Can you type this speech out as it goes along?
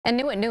And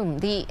new at noon,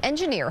 the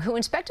engineer who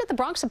inspected the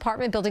Bronx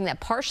apartment building that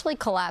partially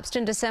collapsed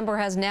in December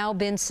has now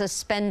been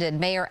suspended.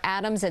 Mayor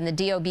Adams and the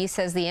DOB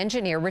says the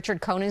engineer,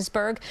 Richard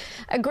Koenigsberg,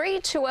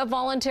 agreed to a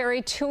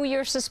voluntary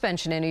 2-year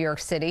suspension in New York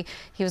City.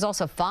 He was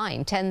also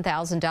fined $10,000.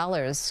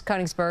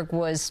 Koenigsberg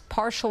was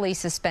partially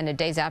suspended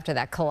days after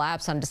that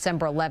collapse on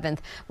December 11th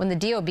when the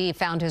DOB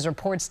found his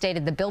report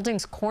stated the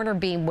building's corner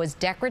beam was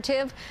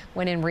decorative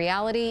when in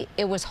reality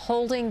it was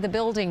holding the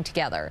building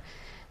together.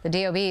 The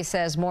DOB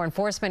says more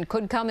enforcement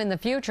could come in the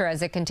future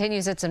as it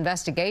continues its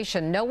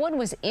investigation. No one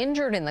was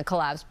injured in the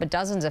collapse, but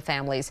dozens of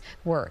families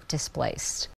were displaced.